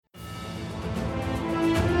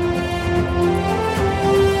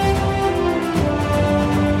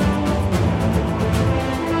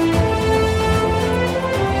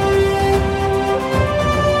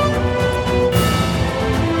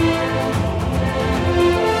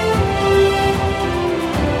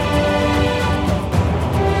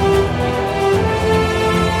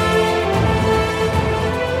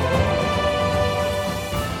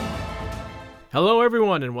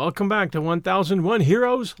Welcome back to 1001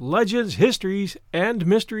 Heroes, Legends, Histories, and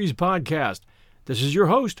Mysteries podcast. This is your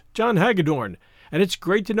host, John Hagedorn, and it's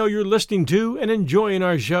great to know you're listening to and enjoying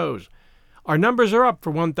our shows. Our numbers are up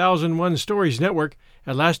for 1001 Stories Network.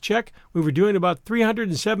 At last check, we were doing about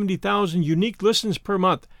 370,000 unique listens per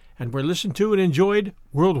month, and we're listened to and enjoyed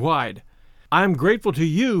worldwide. I'm grateful to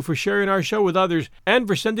you for sharing our show with others and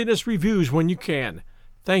for sending us reviews when you can.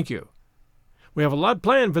 Thank you. We have a lot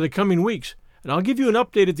planned for the coming weeks, and I'll give you an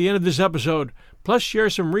update at the end of this episode, plus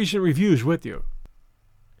share some recent reviews with you.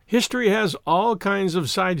 History has all kinds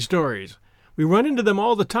of side stories. We run into them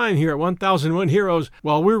all the time here at 1001 Heroes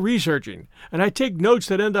while we're researching, and I take notes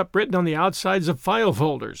that end up written on the outsides of file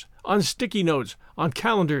folders, on sticky notes, on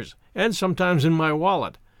calendars, and sometimes in my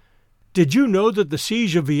wallet. Did you know that the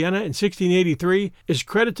Siege of Vienna in 1683 is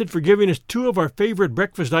credited for giving us two of our favorite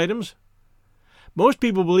breakfast items? Most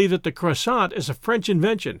people believe that the croissant is a French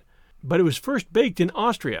invention, but it was first baked in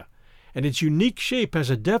Austria, and its unique shape has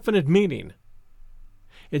a definite meaning.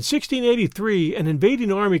 In 1683, an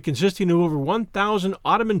invading army consisting of over 1,000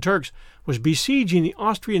 Ottoman Turks was besieging the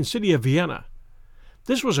Austrian city of Vienna.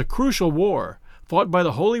 This was a crucial war, fought by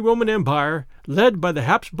the Holy Roman Empire, led by the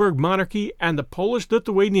Habsburg monarchy and the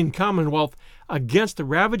Polish-Lithuanian Commonwealth against the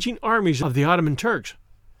ravaging armies of the Ottoman Turks.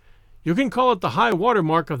 You can call it the high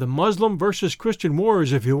watermark of the Muslim versus Christian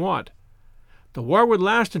wars if you want. The war would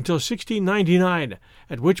last until 1699,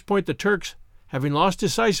 at which point the Turks, having lost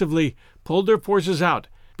decisively, pulled their forces out,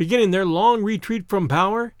 beginning their long retreat from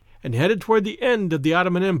power and headed toward the end of the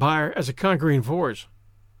Ottoman Empire as a conquering force.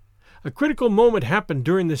 A critical moment happened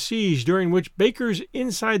during the siege, during which bakers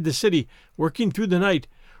inside the city, working through the night,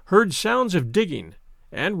 heard sounds of digging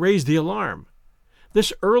and raised the alarm.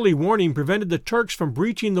 This early warning prevented the Turks from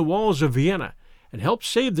breaching the walls of Vienna and helped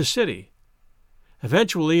save the city.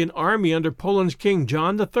 Eventually, an army under Poland's King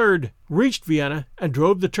John III reached Vienna and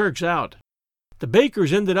drove the Turks out. The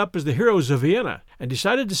bakers ended up as the heroes of Vienna and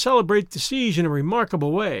decided to celebrate the siege in a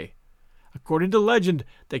remarkable way. According to legend,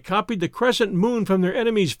 they copied the crescent moon from their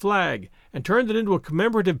enemy's flag and turned it into a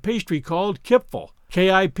commemorative pastry called Kipfel,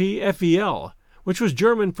 K-I-P-F-E-L, which was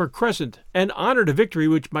German for crescent, and honored a victory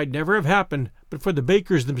which might never have happened but for the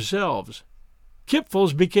bakers themselves.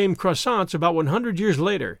 Kipfels became croissants about 100 years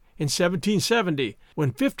later, in 1770,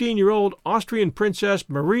 when 15-year-old Austrian Princess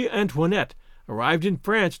Marie Antoinette arrived in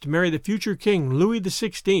France to marry the future King Louis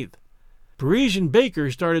XVI. Parisian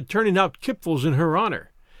bakers started turning out Kipfels in her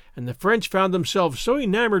honor, and the French found themselves so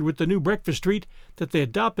enamored with the new breakfast treat that they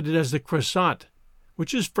adopted it as the croissant,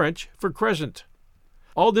 which is French for crescent.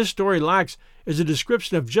 All this story lacks is a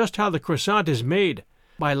description of just how the croissant is made,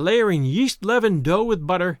 by layering yeast-leavened dough with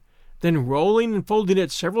butter, then rolling and folding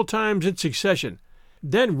it several times in succession,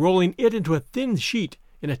 then rolling it into a thin sheet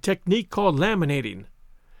in a technique called laminating.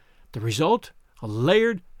 The result? A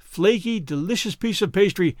layered, flaky, delicious piece of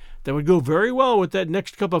pastry that would go very well with that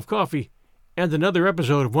next cup of coffee and another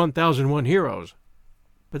episode of 1001 Heroes.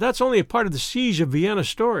 But that's only a part of the Siege of Vienna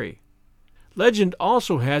story. Legend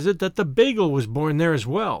also has it that the bagel was born there as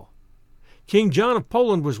well. King John of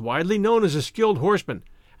Poland was widely known as a skilled horseman,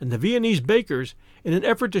 and the Viennese bakers, in an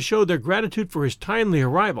effort to show their gratitude for his timely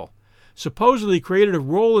arrival, supposedly created a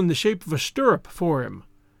roll in the shape of a stirrup for him.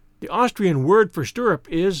 The Austrian word for stirrup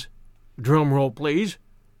is, drum roll please,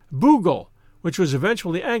 Bugel, which was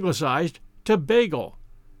eventually anglicized to bagel.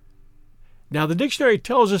 Now the dictionary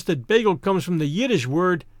tells us that bagel comes from the Yiddish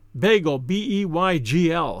word bagel,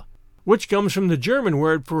 B-E-Y-G-L, which comes from the German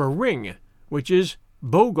word for a ring, which is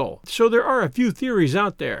Bogel. So there are a few theories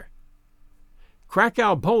out there.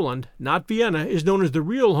 Krakow, Poland, not Vienna, is known as the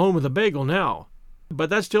real home of the bagel now, but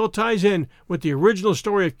that still ties in with the original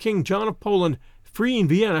story of King John of Poland freeing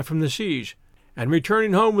Vienna from the siege and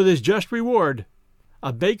returning home with his just reward,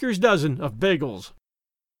 a baker's dozen of bagels.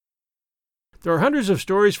 There are hundreds of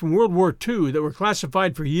stories from World War II that were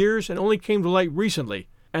classified for years and only came to light recently,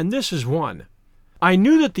 and this is one. I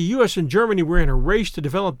knew that the U.S. and Germany were in a race to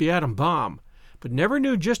develop the atom bomb, but never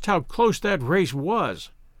knew just how close that race was.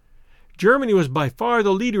 Germany was by far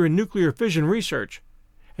the leader in nuclear fission research,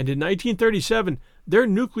 and in 1937 their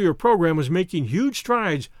nuclear program was making huge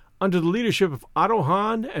strides under the leadership of Otto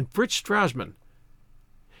Hahn and Fritz Strassmann.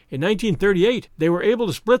 In 1938 they were able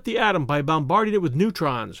to split the atom by bombarding it with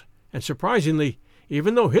neutrons, and surprisingly,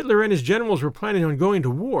 even though Hitler and his generals were planning on going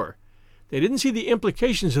to war, they didn't see the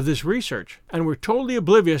implications of this research and were totally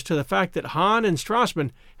oblivious to the fact that Hahn and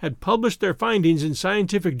Strassmann had published their findings in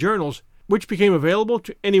scientific journals, which became available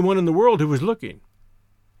to anyone in the world who was looking.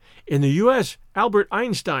 In the U.S., Albert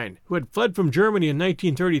Einstein, who had fled from Germany in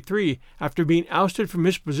 1933 after being ousted from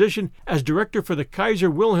his position as director for the Kaiser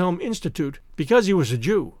Wilhelm Institute because he was a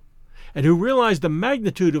Jew, and who realized the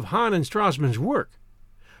magnitude of Hahn and Strassman's work,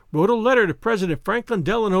 wrote a letter to President Franklin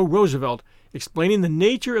Delano Roosevelt explaining the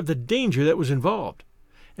nature of the danger that was involved,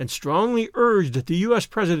 and strongly urged the U.S.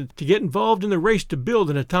 president to get involved in the race to build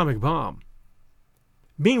an atomic bomb.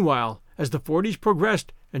 Meanwhile, as the 40s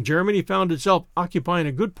progressed and Germany found itself occupying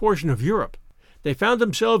a good portion of Europe, they found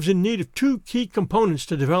themselves in need of two key components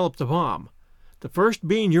to develop the bomb, the first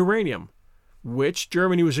being uranium, which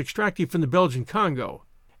Germany was extracting from the Belgian Congo,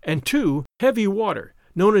 and two, heavy water,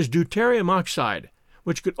 known as deuterium oxide,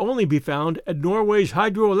 which could only be found at Norway's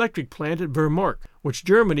hydroelectric plant at Vemork, which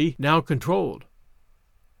Germany now controlled.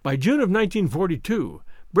 By June of 1942,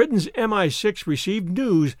 Britain's MI6 received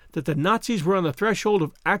news that the Nazis were on the threshold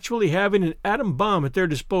of actually having an atom bomb at their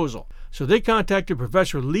disposal, so they contacted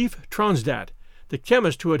Professor Leif Tronstad, the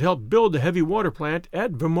chemist who had helped build the heavy water plant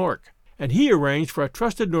at Vemork, and he arranged for a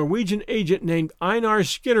trusted Norwegian agent named Einar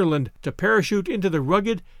Skinnerland to parachute into the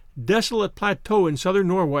rugged, desolate plateau in southern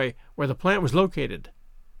Norway where the plant was located.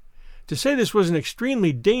 To say this was an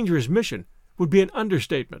extremely dangerous mission would be an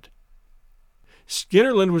understatement.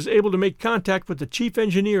 Skinnerland was able to make contact with the chief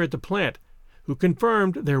engineer at the plant, who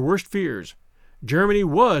confirmed their worst fears. Germany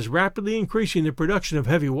was rapidly increasing the production of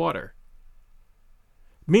heavy water.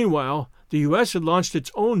 Meanwhile, the U.S. had launched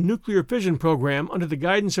its own nuclear fission program under the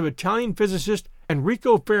guidance of Italian physicist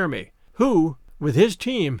Enrico Fermi, who, with his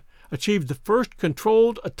team, achieved the first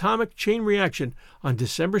controlled atomic chain reaction on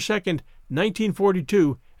December 2,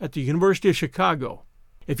 1942, at the University of Chicago.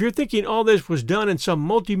 If you're thinking all this was done in some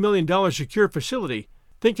multi-million-dollar secure facility,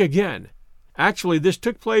 think again. Actually, this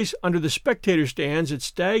took place under the spectator stands at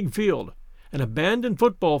Stagg Field, an abandoned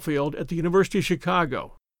football field at the University of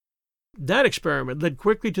Chicago. That experiment led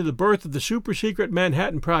quickly to the birth of the super-secret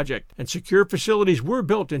Manhattan Project, and secure facilities were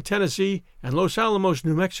built in Tennessee and Los Alamos,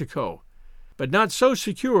 New Mexico, but not so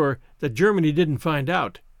secure that Germany didn't find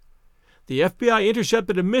out. The FBI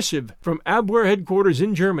intercepted a missive from Abwehr headquarters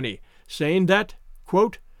in Germany, saying that,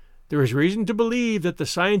 quote, "There is reason to believe that the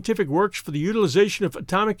scientific works for the utilization of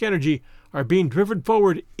atomic energy are being driven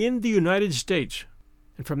forward in the United States."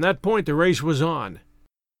 And from that point the race was on.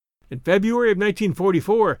 In February of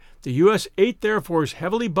 1944, the U.S. 8th Air Force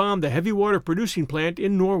heavily bombed the heavy water producing plant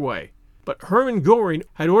in Norway. But Hermann Göring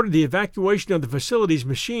had ordered the evacuation of the facility's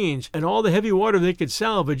machines and all the heavy water they could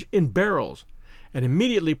salvage in barrels, and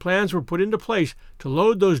immediately plans were put into place to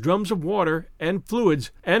load those drums of water and fluid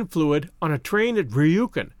on a train at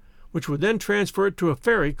Rjukan, which would then transfer it to a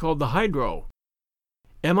ferry called the Hydro.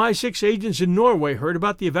 MI6 agents in Norway heard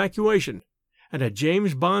about the evacuation, and a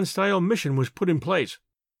James Bond-style mission was put in place.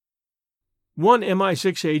 One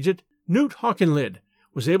MI6 agent, Knut Håkenlid,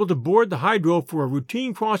 was able to board the Hydro for a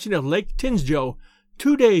routine crossing of Lake Tinnsjø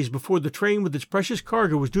 2 days before the train with its precious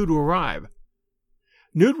cargo was due to arrive.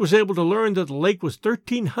 Knut was able to learn that the lake was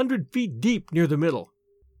 1,300 feet deep near the middle.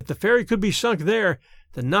 If the ferry could be sunk there,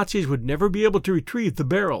 the Nazis would never be able to retrieve the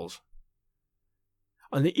barrels.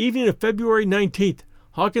 On the evening of February 19th,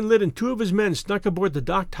 Håkenlid and 2 of his men snuck aboard the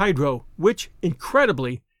docked Hydro, which,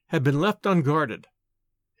 incredibly, had been left unguarded.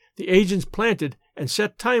 The agents planted and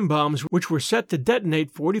set time bombs which were set to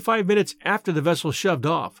detonate 45 minutes after the vessel shoved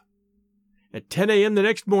off. At 10 a.m. the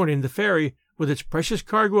next morning, the ferry, with its precious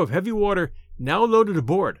cargo of heavy water now loaded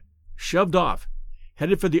aboard, shoved off,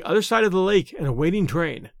 headed for the other side of the lake and a waiting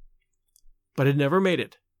train. But it never made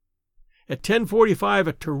it. At 10:45,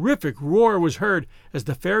 a terrific roar was heard as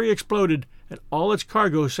the ferry exploded and all its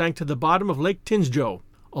cargo sank to the bottom of Lake Tinnsjø,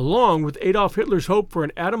 along with Adolf Hitler's hope for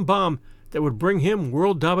an atom bomb that would bring him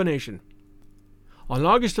world domination. On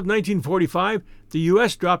August of 1945, the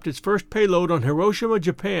U.S. dropped its first payload on Hiroshima,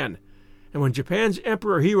 Japan, and when Japan's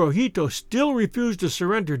Emperor Hirohito still refused to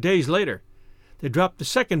surrender days later, they dropped the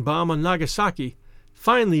second bomb on Nagasaki,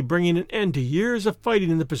 finally bringing an end to years of fighting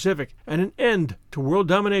in the Pacific and an end to world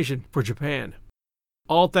domination for Japan.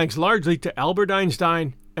 All thanks largely to Albert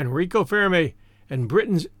Einstein, Enrico Fermi, and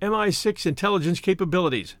Britain's MI6 intelligence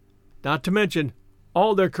capabilities, not to mention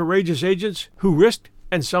all their courageous agents who risked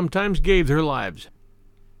and sometimes gave their lives.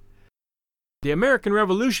 The American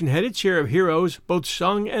Revolution had its share of heroes, both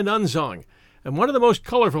sung and unsung, and one of the most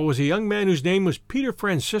colorful was a young man whose name was Peter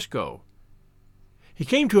Francisco. He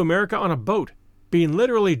came to America on a boat, being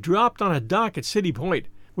literally dropped on a dock at City Point,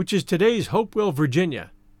 which is today's Hopewell,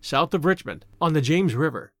 Virginia, south of Richmond, on the James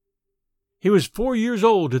River. He was 4 years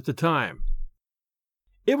old at the time.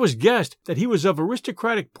 It was guessed that he was of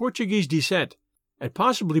aristocratic Portuguese descent, and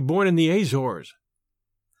possibly born in the Azores.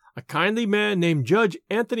 A kindly man named Judge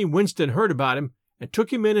Anthony Winston heard about him and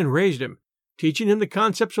took him in and raised him, teaching him the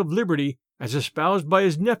concepts of liberty as espoused by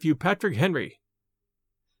his nephew Patrick Henry.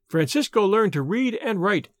 Francisco learned to read and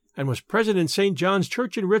write and was present in St. John's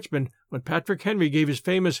Church in Richmond when Patrick Henry gave his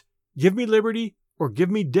famous "Give me liberty or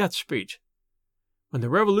give me death" speech. When the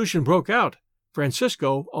revolution broke out,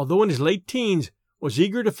 Francisco, although in his late teens, was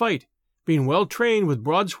eager to fight, being well trained with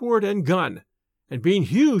broadsword and gun, and being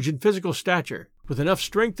huge in physical stature, with enough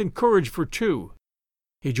strength and courage for two.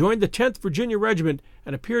 He joined the 10th Virginia Regiment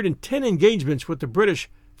and appeared in 10 engagements with the British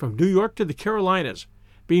from New York to the Carolinas,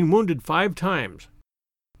 being wounded 5 times.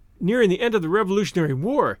 Nearing the end of the Revolutionary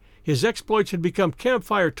War, his exploits had become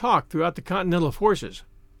campfire talk throughout the Continental forces.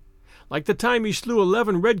 Like the time he slew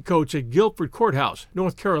 11 redcoats at Guilford Courthouse,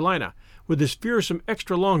 North Carolina, with his fearsome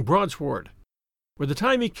extra-long broadsword, or the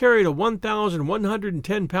time he carried a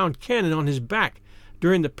 1,110-pound cannon on his back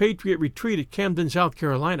during the Patriot retreat at Camden, South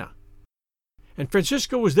Carolina. And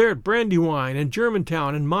Francisco was there at Brandywine and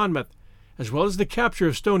Germantown and Monmouth, as well as the capture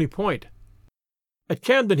of Stony Point. At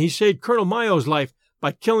Camden, he saved Colonel Mayo's life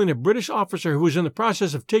by killing a British officer who was in the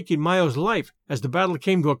process of taking Mayo's life as the battle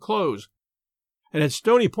came to a close. And at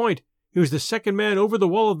Stony Point, he was the second man over the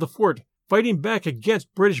wall of the fort, fighting back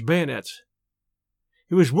against British bayonets.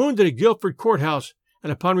 He was wounded at Guilford Courthouse,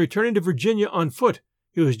 and upon returning to Virginia on foot,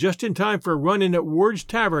 he was just in time for a run-in at Ward's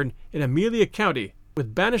Tavern in Amelia County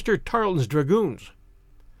with Bannister Tarleton's dragoons.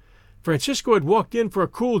 Francisco had walked in for a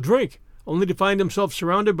cool drink, only to find himself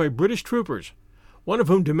surrounded by British troopers, one of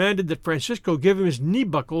whom demanded that Francisco give him his knee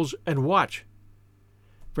buckles and watch.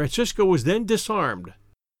 Francisco was then disarmed.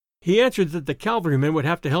 He answered that the cavalryman would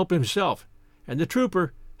have to help himself, and the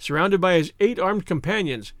trooper, surrounded by his 8 armed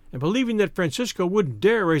companions, and believing that Francisco wouldn't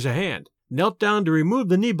dare raise a hand, knelt down to remove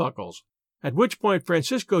the knee buckles, at which point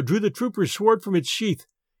Francisco drew the trooper's sword from its sheath,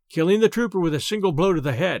 killing the trooper with a single blow to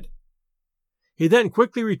the head. He then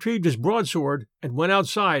quickly retrieved his broadsword and went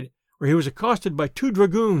outside, where he was accosted by 2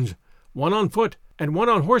 dragoons, one on foot and one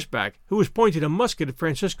on horseback, who was pointing a musket at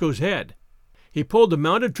Francisco's head. He pulled the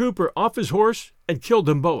mounted trooper off his horse and killed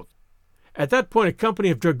them both. At that point a company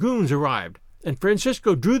of dragoons arrived, and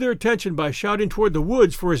Francisco drew their attention by shouting toward the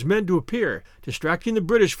woods for his men to appear, distracting the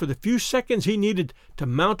British for the few seconds he needed to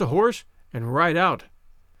mount a horse and ride out.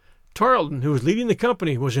 Tarleton, who was leading the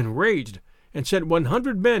company, was enraged and sent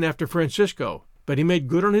 100 men after Francisco, but he made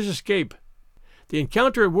good on his escape. The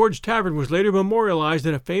encounter at Ward's Tavern was later memorialized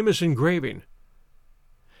in a famous engraving.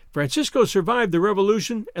 Francisco survived the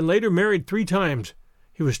Revolution and later married 3 times.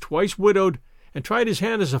 He was twice widowed and tried his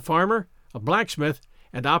hand as a farmer, a blacksmith,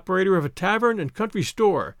 and operator of a tavern and country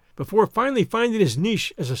store, before finally finding his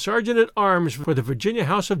niche as a sergeant-at-arms for the Virginia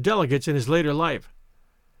House of Delegates in his later life.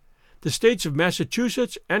 The states of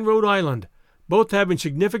Massachusetts and Rhode Island, both having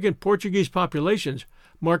significant Portuguese populations,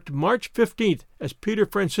 marked March 15th as Peter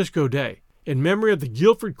Francisco Day, in memory of the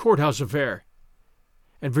Guilford Courthouse affair.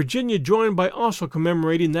 And Virginia joined by also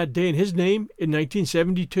commemorating that day in his name in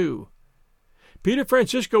 1972. Peter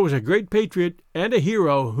Francisco was a great patriot and a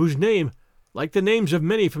hero whose name, like the names of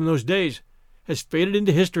many from those days, has faded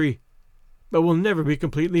into history, but will never be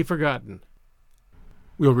completely forgotten.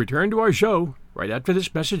 We'll return to our show right after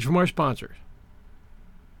this message from our sponsors.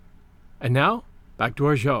 And now, back to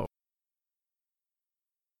our show.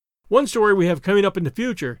 One story we have coming up in the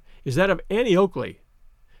future is that of Annie Oakley.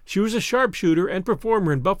 She was a sharpshooter and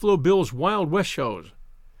performer in Buffalo Bill's Wild West shows,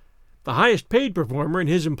 the highest paid performer in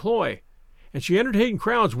his employ, and she entertained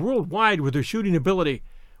crowds worldwide with her shooting ability,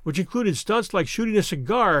 which included stunts like shooting a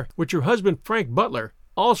cigar which her husband Frank Butler,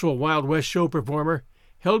 also a Wild West show performer,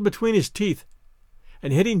 held between his teeth,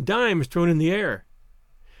 and hitting dimes thrown in the air.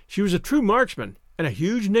 She was a true marksman and a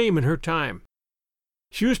huge name in her time.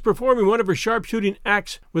 She was performing one of her sharpshooting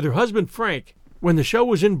acts with her husband Frank when the show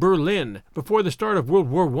was in Berlin before the start of World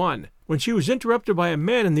War I, when she was interrupted by a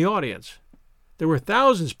man in the audience. There were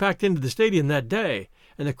thousands packed into the stadium that day,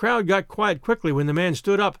 and the crowd got quiet quickly when the man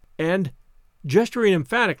stood up and, gesturing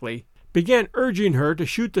emphatically, began urging her to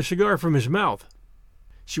shoot the cigar from his mouth.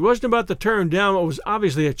 She wasn't about to turn down what was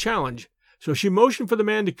obviously a challenge, so she motioned for the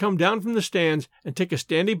man to come down from the stands and take a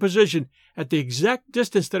standing position at the exact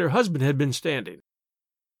distance that her husband had been standing.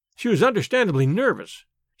 She was understandably nervous.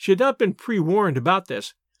 She had not been pre-warned about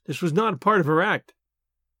this. This was not a part of her act.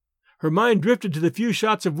 Her mind drifted to the few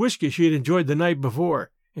shots of whiskey she had enjoyed the night before,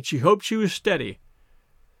 and she hoped she was steady.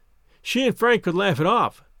 She and Frank could laugh it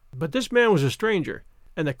off, but this man was a stranger,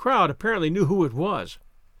 and the crowd apparently knew who it was.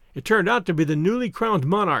 It turned out to be the newly crowned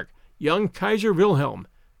monarch, young Kaiser Wilhelm,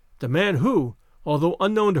 the man who, although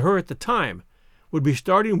unknown to her at the time, would be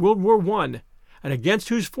starting World War I, and against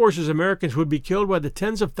whose forces Americans would be killed by the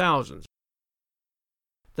tens of thousands.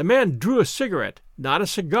 The man drew a cigarette, not a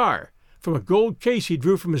cigar, from a gold case he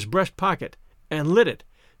drew from his breast pocket, and lit it,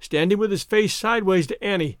 standing with his face sideways to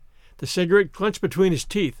Annie, the cigarette clenched between his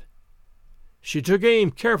teeth. She took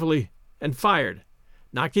aim carefully and fired,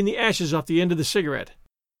 knocking the ashes off the end of the cigarette.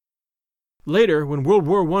 Later, when World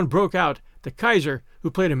War I broke out, the Kaiser, who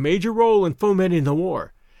played a major role in fomenting the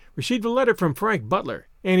war, received a letter from Frank Butler,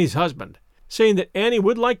 Annie's husband, saying that Annie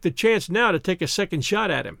would like the chance now to take a second shot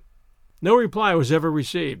at him. No reply was ever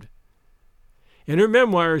received. In her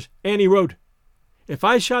memoirs, Annie wrote, "If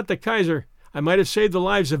I shot the Kaiser, I might have saved the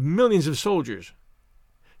lives of millions of soldiers."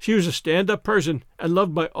 She was a stand-up person and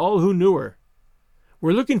loved by all who knew her.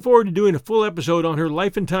 We're looking forward to doing a full episode on her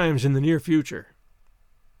life and times in the near future.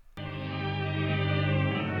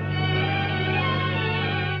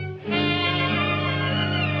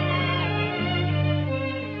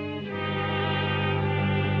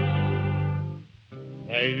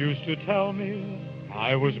 They used to tell me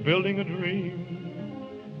I was building a dream,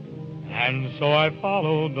 and so I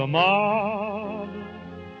followed the mob.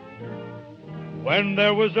 When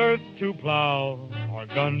there was earth to plow or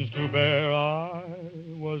guns to bear, I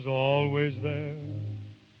was always there,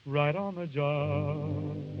 right on the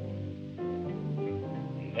job.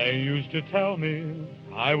 They used to tell me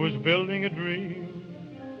I was building a dream,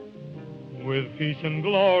 with peace and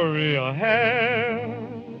glory ahead.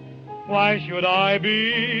 Why should I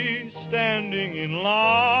be standing in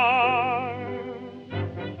line,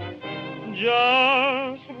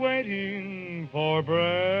 just waiting for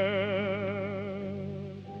bread?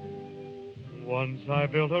 Once I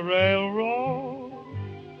built a railroad,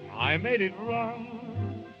 I made it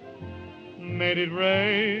run, made it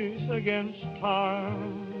race against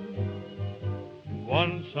time.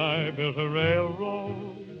 Once I built a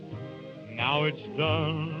railroad, now it's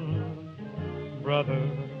done. Brother,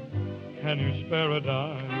 can you spare a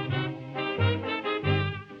dime?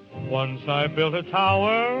 Once I built a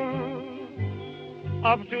tower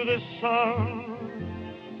up to the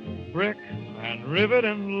sun, brick and rivet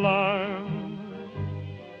and lime.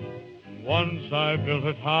 Once I built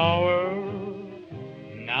a tower,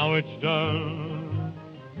 now it's done.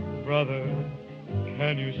 Brother,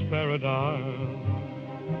 can you spare a dime?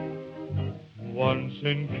 Once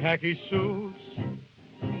in khaki suits,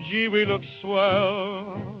 gee, we looked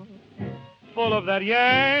swell, full of that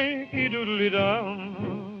Yankee doodly-dum.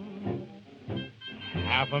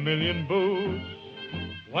 500,000 boots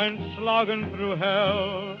went slogging through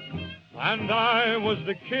hell, and I was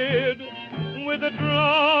the kid with the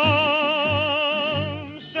drum.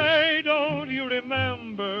 Say, don't you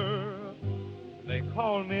remember, they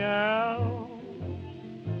called me Al.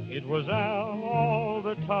 It was Al all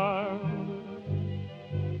the time.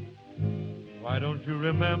 Why don't you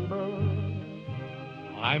remember,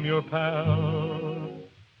 I'm your pal.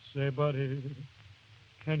 Say, buddy,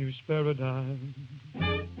 can you spare a dime?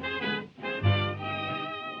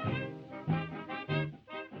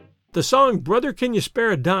 The song Brother, Can You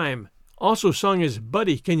Spare a Dime, also sung as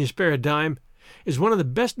Buddy, Can You Spare a Dime, is one of the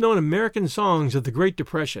best-known American songs of the Great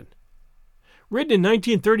Depression. Written in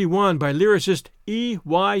 1931 by lyricist E.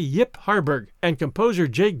 Y. Yip Harburg and composer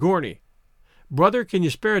Jake Gorney, Brother, Can You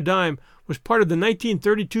Spare a Dime was part of the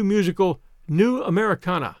 1932 musical New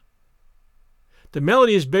Americana. The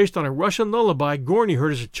melody is based on a Russian lullaby Gorney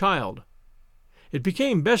heard as a child. It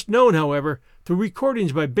became best known, however, through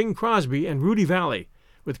recordings by Bing Crosby and Rudy Vallée,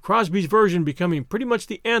 with Crosby's version becoming pretty much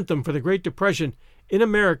the anthem for the Great Depression in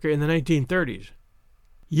America in the 1930s.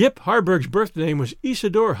 Yip Harburg's birth name was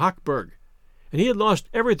Isidor Hochberg, and he had lost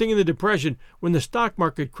everything in the Depression when the stock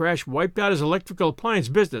market crash wiped out his electrical appliance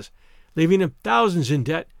business, leaving him thousands in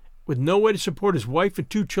debt with no way to support his wife and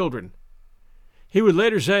 2 children. He would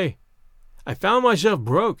later say, "I found myself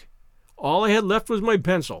broke. All I had left was my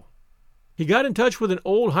pencil." He got in touch with an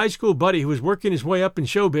old high school buddy who was working his way up in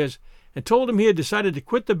showbiz and told him he had decided to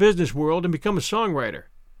quit the business world and become a songwriter.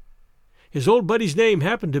 His old buddy's name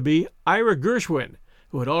happened to be Ira Gershwin,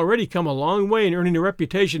 who had already come a long way in earning a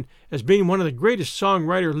reputation as being one of the greatest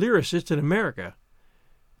songwriter-lyricists in America.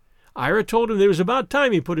 Ira told him that it was about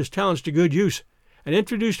time he put his talents to good use and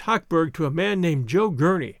introduced Hochberg to a man named Joe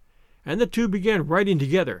Gurney, and the two began writing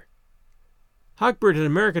together. Hochberg had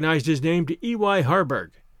Americanized his name to E.Y.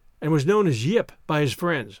 Harburg and was known as Yip by his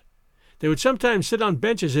friends. They would sometimes sit on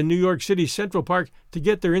benches in New York City's Central Park to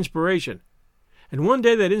get their inspiration, and one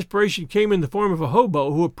day that inspiration came in the form of a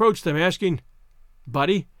hobo who approached them asking,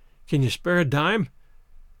 "Buddy, can you spare a dime?"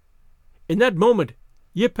 In that moment,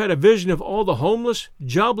 Yip had a vision of all the homeless,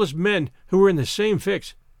 jobless men who were in the same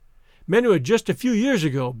fix, men who had just a few years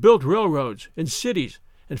ago built railroads and cities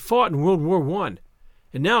and fought in World War I,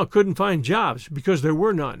 and now couldn't find jobs because there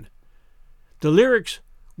were none. The lyrics,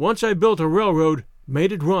 "Once I built a railroad,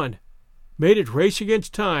 made it run, made it race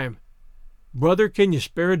against time, brother, can you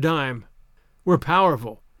spare a dime?" were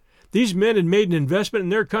powerful. These men had made an investment in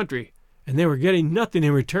their country, and they were getting nothing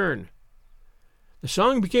in return. The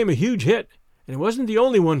song became a huge hit, and it wasn't the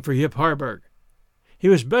only one for Yip Harburg. He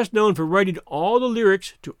was best known for writing all the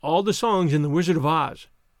lyrics to all the songs in The Wizard of Oz.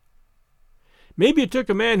 Maybe it took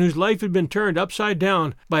a man whose life had been turned upside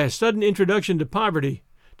down by a sudden introduction to poverty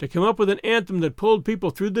to come up with an anthem that pulled people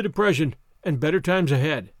through the Depression and better times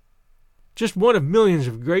ahead. Just one of millions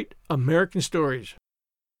of great American stories.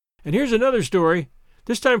 And here's another story,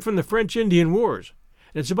 this time from the French Indian Wars,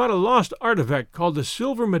 and it's about a lost artifact called the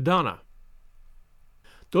Silver Madonna.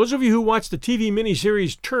 Those of you who watched the TV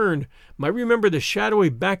miniseries Turned might remember the shadowy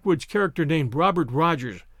backwoods character named Robert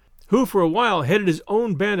Rogers, who for a while headed his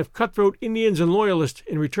own band of cutthroat Indians and Loyalists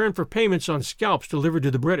in return for payments on scalps delivered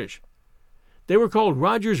to the British. They were called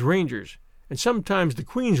Rogers Rangers, and sometimes the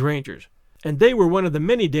Queen's Rangers, and they were one of the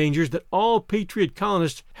many dangers that all Patriot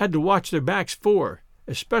colonists had to watch their backs for,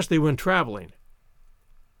 especially when traveling.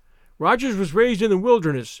 Rogers was raised in the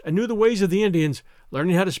wilderness and knew the ways of the Indians,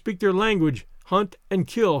 learning how to speak their language, hunt, and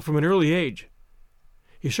kill from an early age.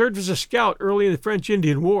 He served as a scout early in the French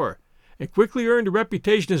Indian War, and quickly earned a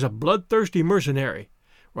reputation as a bloodthirsty mercenary,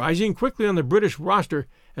 rising quickly on the British roster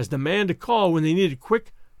as the man to call when they needed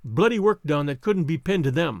quick, bloody work done that couldn't be pinned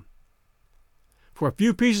to them. For a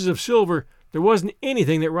few pieces of silver, there wasn't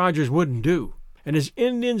anything that Rogers wouldn't do, and his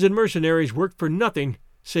Indians and mercenaries worked for nothing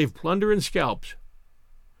save plunder and scalps.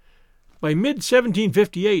 By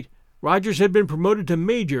mid-1758, Rogers had been promoted to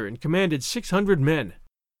major and commanded 600 men.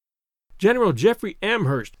 General Jeffrey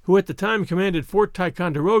Amherst, who at the time commanded Fort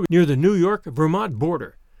Ticonderoga near the New York-Vermont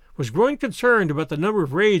border, was growing concerned about the number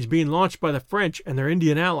of raids being launched by the French and their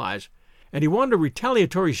Indian allies, and he wanted a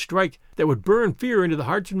retaliatory strike that would burn fear into the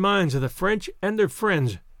hearts and minds of the French and their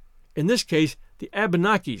friends, in this case the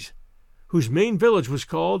Abenakis, whose main village was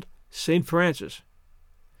called St. Francis.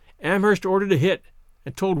 Amherst ordered a hit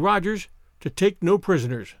and told Rogers to take no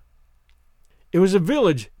prisoners. It was a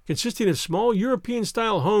village consisting of small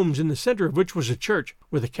European-style homes in the center of which was a church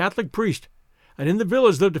with a Catholic priest, and in the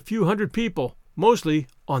village lived a few hundred people, mostly,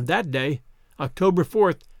 on that day, October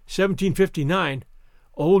 4th, 1759,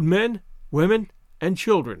 old men, women, and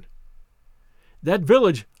children. That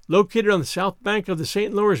village, located on the south bank of the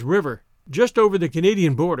St. Lawrence River, just over the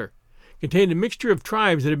Canadian border, contained a mixture of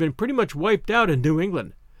tribes that had been pretty much wiped out in New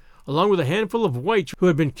England, along with a handful of whites who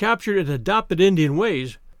had been captured and adopted Indian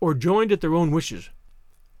ways or joined at their own wishes.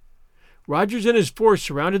 Rogers and his force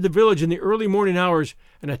surrounded the village in the early morning hours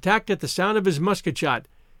and attacked at the sound of his musket shot,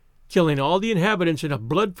 killing all the inhabitants in a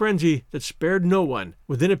blood frenzy that spared no one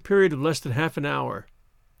within a period of less than half an hour.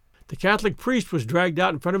 The Catholic priest was dragged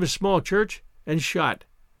out in front of his small church and shot.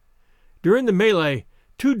 During the melee,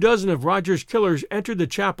 24 of Rogers' killers entered the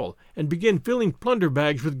chapel and began filling plunder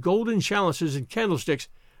bags with golden chalices and candlesticks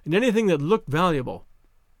and anything that looked valuable.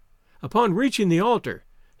 Upon reaching the altar,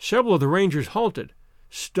 several of the Rangers halted,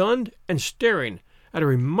 stunned and staring at a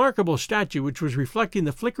remarkable statue which was reflecting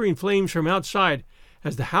the flickering flames from outside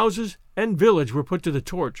as the houses and village were put to the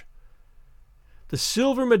torch. The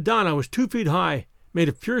Silver Madonna was 2 feet high, made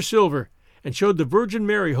of pure silver, and showed the Virgin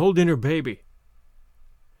Mary holding her baby.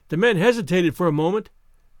 The men hesitated for a moment,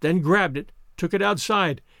 then grabbed it, took it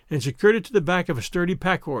outside, and secured it to the back of a sturdy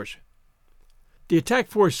pack horse. The attack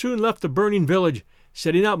force soon left the burning village,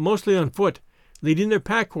 setting out mostly on foot, leading their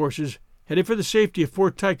pack horses, headed for the safety of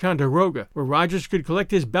Fort Ticonderoga, where Rogers could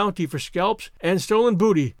collect his bounty for scalps and stolen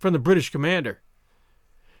booty from the British commander.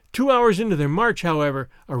 2 hours into their march, however,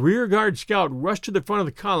 a rear-guard scout rushed to the front of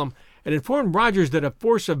the column and informed Rogers that a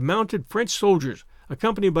force of mounted French soldiers,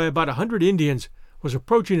 accompanied by about 100 Indians, was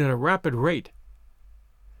approaching at a rapid rate.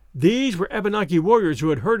 These were Abenaki warriors who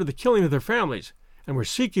had heard of the killing of their families and were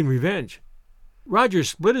seeking revenge. Rogers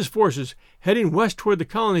split his forces, heading west toward the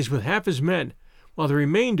colonies with half his men, while the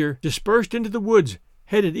remainder dispersed into the woods,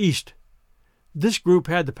 headed east. This group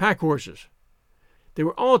had the pack horses. They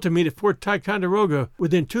were all to meet at Fort Ticonderoga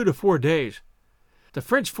within 2 to 4 days. The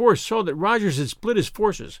French force saw that Rogers had split his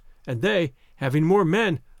forces, and they, having more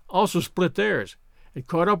men, also split theirs, and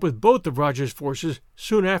caught up with both of Rogers' forces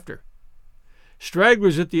soon after.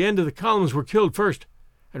 Stragglers at the end of the columns were killed first,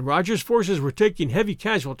 and Rogers' forces were taking heavy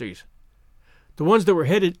casualties, the ones that were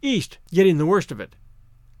headed east getting the worst of it.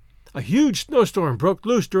 A huge snowstorm broke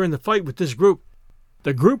loose during the fight with this group.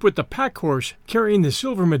 The group with the pack horse carrying the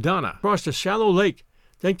Silver Madonna crossed a shallow lake,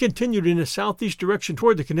 then continued in a southeast direction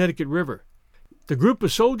toward the Connecticut River. The group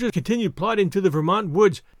of soldiers continued plodding to the Vermont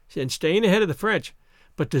woods and staying ahead of the French,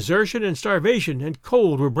 but desertion and starvation and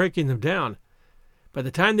cold were breaking them down. By the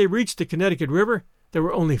time they reached the Connecticut River, there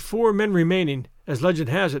were only 4 men remaining, as legend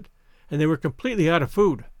has it, and they were completely out of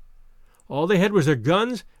food. All they had was their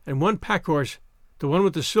guns and 1 pack horse, the one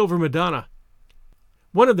with the Silver Madonna.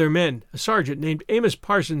 One of their men, a sergeant named Amos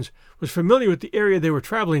Parsons, was familiar with the area they were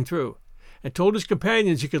traveling through, and told his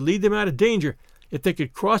companions he could lead them out of danger if they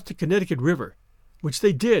could cross the Connecticut River, which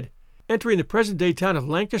they did, entering the present-day town of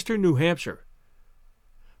Lancaster, New Hampshire.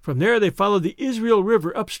 From there they followed the Israel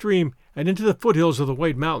River upstream and into the foothills of the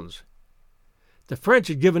White Mountains. The French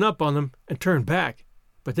had given up on them and turned back,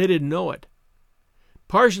 but they didn't know it.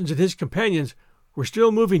 Parsons and his companions were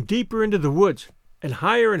still moving deeper into the woods and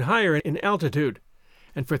higher in altitude,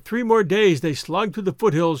 and for 3 more days they slogged through the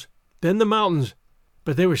foothills, then the mountains,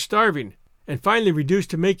 but they were starving and finally reduced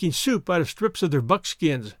to making soup out of strips of their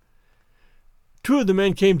buckskins. 2 of the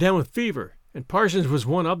men came down with fever, and Parsons was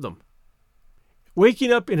one of them.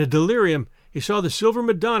 Waking up in a delirium, he saw the Silver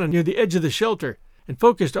Madonna near the edge of the shelter and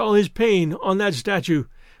focused all his pain on that statue,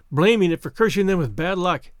 blaming it for cursing them with bad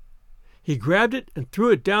luck. He grabbed it and threw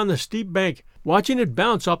it down the steep bank, watching it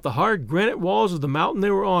bounce off the hard granite walls of the mountain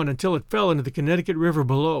they were on until it fell into the Connecticut River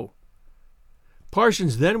below.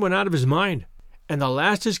 Parsons then went out of his mind, and the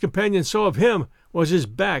last his companion saw of him was his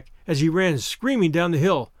back as he ran screaming down the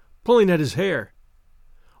hill, pulling at his hair.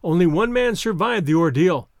 Only one man survived the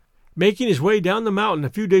ordeal, making his way down the mountain a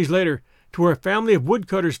few days later to where a family of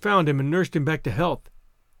woodcutters found him and nursed him back to health.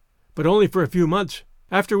 But only for a few months,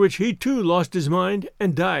 after which he too lost his mind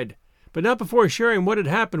and died, but not before sharing what had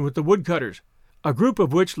happened with the woodcutters, a group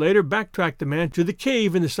of which later backtracked the man to the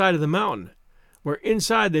cave in the side of the mountain, where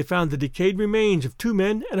inside they found the decayed remains of 2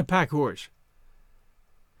 men and a pack horse.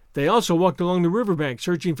 They also walked along the riverbank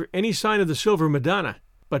searching for any sign of the Silver Madonna,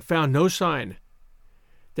 but found no sign.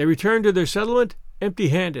 They returned to their settlement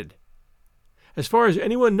empty-handed. As far as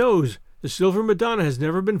anyone knows, the Silver Madonna has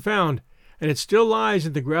never been found, and it still lies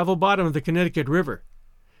in the gravel bottom of the Connecticut River,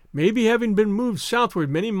 maybe having been moved southward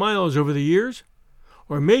many miles over the years,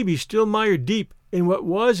 or maybe still mired deep in what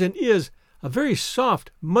was and is a very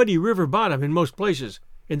soft, muddy river bottom in most places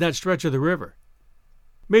in that stretch of the river.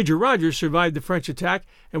 Major Rogers survived the French attack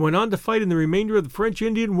and went on to fight in the remainder of the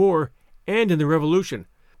French-Indian War and in the Revolution,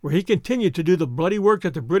 where he continued to do the bloody work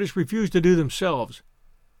that the British refused to do themselves.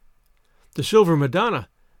 The Silver Madonna,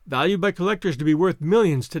 valued by collectors to be worth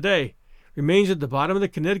millions today, remains at the bottom of the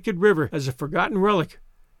Connecticut River as a forgotten relic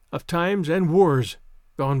of times and wars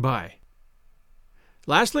gone by.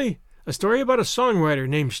 Lastly, a story about a songwriter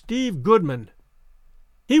named Steve Goodman.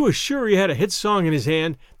 He was sure he had a hit song in his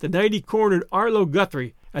hand the night he cornered Arlo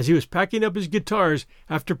Guthrie as he was packing up his guitars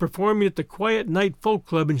after performing at the Quiet Night Folk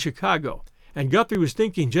Club in Chicago, and Guthrie was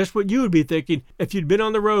thinking just what you would be thinking if you'd been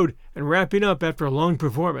on the road and wrapping up after a long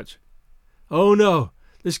performance. Oh no,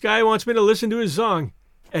 this guy wants me to listen to his song,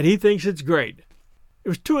 and he thinks it's great. It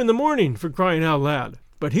was 2 a.m, for crying out loud,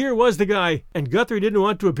 but here was the guy, and Guthrie didn't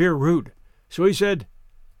want to appear rude, so he said,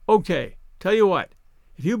 "Okay, tell you what,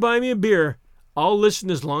 if you buy me a beer, I'll listen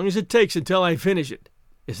as long as it takes until I finish it.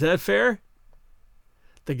 Is that fair?"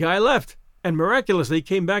 The guy left, and miraculously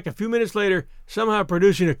came back a few minutes later, somehow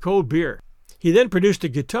producing a cold beer. He then produced a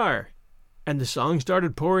guitar, and the song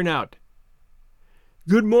started pouring out.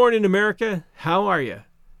 "Good morning, America. How are you?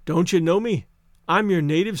 Don't you know me? I'm your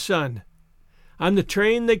native son. I'm the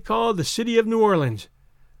train they call the City of New Orleans.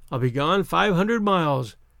 I'll be gone 500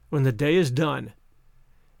 miles when the day is done."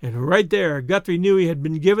 And right there, Guthrie knew he had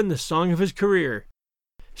been given the song of his career.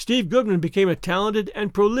 Steve Goodman became a talented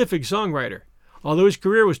and prolific songwriter, although his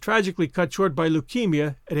career was tragically cut short by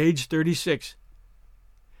leukemia at age 36.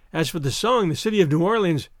 As for the song, The City of New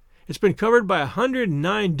Orleans, it's been covered by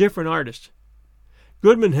 109 different artists.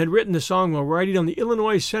 Goodman had written the song while riding on the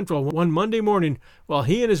Illinois Central one Monday morning while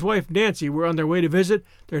he and his wife Nancy were on their way to visit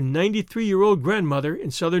their 93-year-old grandmother in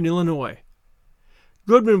southern Illinois.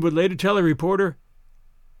 Goodman would later tell a reporter,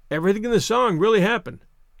 "Everything in the song really happened,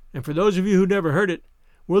 and for those of you who never heard it,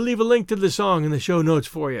 we'll leave a link to the song in the show notes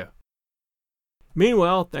for you."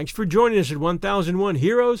 Meanwhile, thanks for joining us at 1001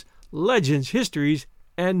 Heroes, Legends, Histories,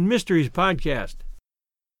 and Mysteries podcast.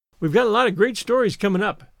 We've got a lot of great stories coming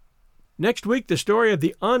up. Next week, the story of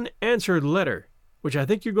the unanswered letter, which I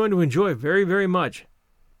think you're going to enjoy very, very much.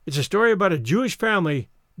 It's a story about a Jewish family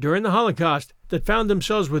during the Holocaust that found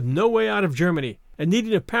themselves with no way out of Germany and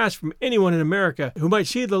needing a pass from anyone in America who might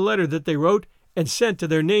see the letter that they wrote and sent to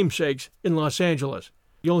their namesakes in Los Angeles.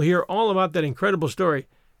 You'll hear all about that incredible story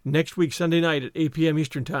next week Sunday night at 8 p.m.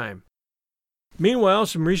 Eastern Time. Meanwhile,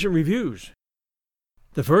 some recent reviews.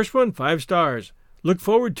 The first one, 5 stars. Look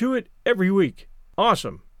forward to it every week.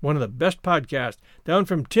 Awesome. One of the best podcasts, down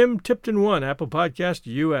from Tim Tipton1, Apple Podcast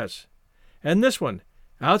US. And this one,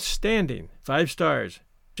 outstanding, 5 stars.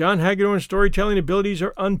 John Hagedorn's storytelling abilities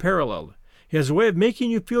are unparalleled. He has a way of making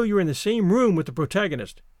you feel you're in the same room with the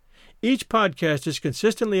protagonist. Each podcast is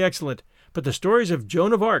consistently excellent, but the stories of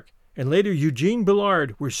Joan of Arc and later Eugene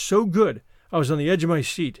Billard were so good I was on the edge of my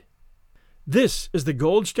seat. This is the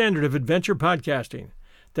gold standard of adventure podcasting.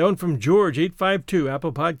 That one from George852,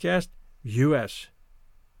 Apple Podcast, US.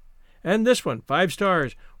 And this one, 5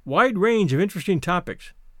 stars, wide range of interesting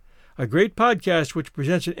topics. A great podcast which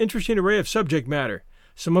presents an interesting array of subject matter,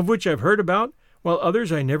 some of which I've heard about, while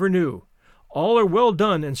others I never knew. All are well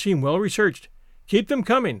done and seem well researched. Keep them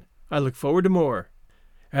coming. I look forward to more.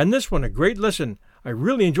 And this one, a great listen. I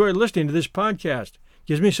really enjoy listening to this podcast.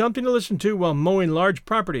 Gives me something to listen to while mowing large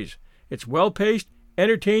properties. It's well-paced,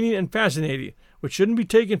 entertaining, and fascinating, which shouldn't be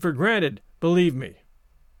taken for granted, believe me.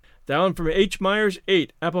 That one from H. Myers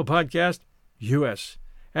 8, Apple Podcast, US.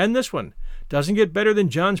 And this one doesn't get better than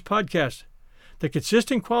John's podcast. The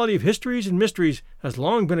consistent quality of histories and mysteries has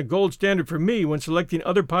long been a gold standard for me when selecting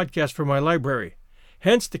other podcasts for my library.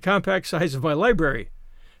 Hence the compact size of my library.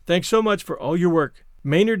 Thanks so much for all your work.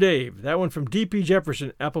 Maynard Dave, that one from D.P.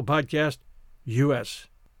 Jefferson, Apple Podcast, US.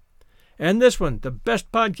 And this one, the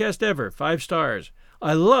best podcast ever, 5 stars.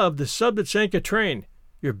 I love the Sub That Sank a Train.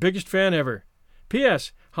 Your biggest fan ever.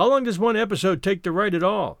 P.S. How long does one episode take to write it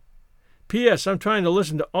all? P.S. I'm trying to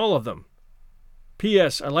listen to all of them.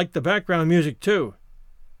 P.S. I like the background music too.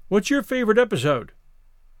 What's your favorite episode?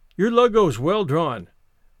 Your logo is well drawn.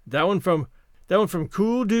 That one from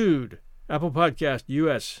Cool Dude, Apple Podcast,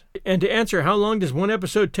 US. And to answer how long does one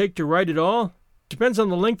episode take to write it all? Depends on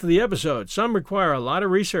the length of the episode. Some require a lot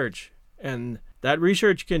of research, and that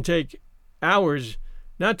research can take hours,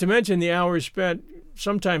 not to mention the hours spent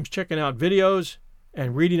sometimes checking out videos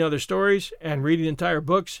and reading other stories and reading entire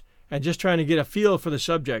books and just trying to get a feel for the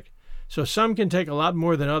subject. So some can take a lot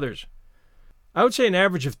more than others. I would say an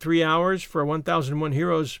average of 3 hours for a 1001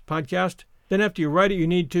 Heroes podcast. Then after you write it, you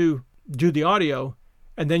need to do the audio,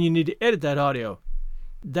 and then you need to edit that audio.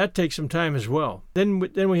 That takes some time as well. Then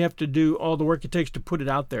we have to do all the work it takes to put it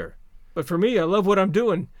out there. But for me, I love what I'm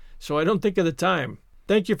doing, so I don't think of the time.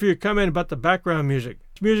 Thank you for your comment about the background music.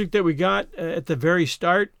 It's music that we got at the very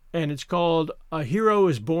start, and it's called A Hero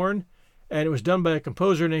is Born, and it was done by a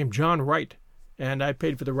composer named John Wright, and I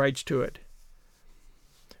paid for the rights to it.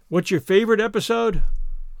 What's your favorite episode?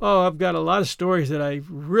 Oh, I've got a lot of stories that I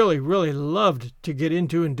really, really loved to get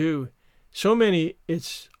into and do. So many,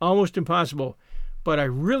 it's almost impossible. But I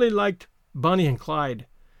really liked Bonnie and Clyde.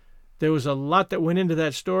 There was a lot that went into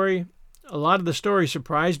that story. A lot of the story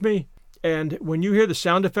surprised me. And when you hear the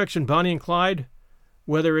sound effects in Bonnie and Clyde,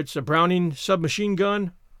 whether it's a Browning submachine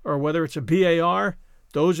gun or whether it's a BAR,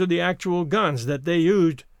 those are the actual guns that they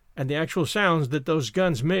used and the actual sounds that those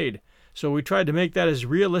guns made. So we tried to make that as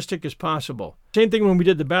realistic as possible. Same thing when we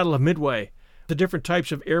did the Battle of Midway, the different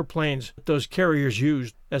types of airplanes that those carriers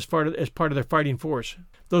used as part of their fighting force.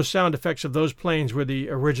 Those sound effects of those planes were the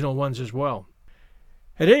original ones as well.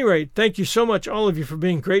 At any rate, thank you so much, all of you, for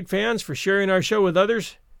being great fans, for sharing our show with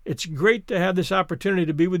others. It's great to have this opportunity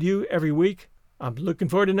to be with you every week. I'm looking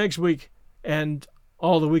forward to next week and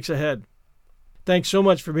all the weeks ahead. Thanks so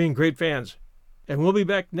much for being great fans. And we'll be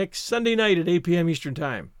back next Sunday night at 8 p.m. Eastern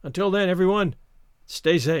Time. Until then, everyone,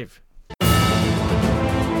 stay safe.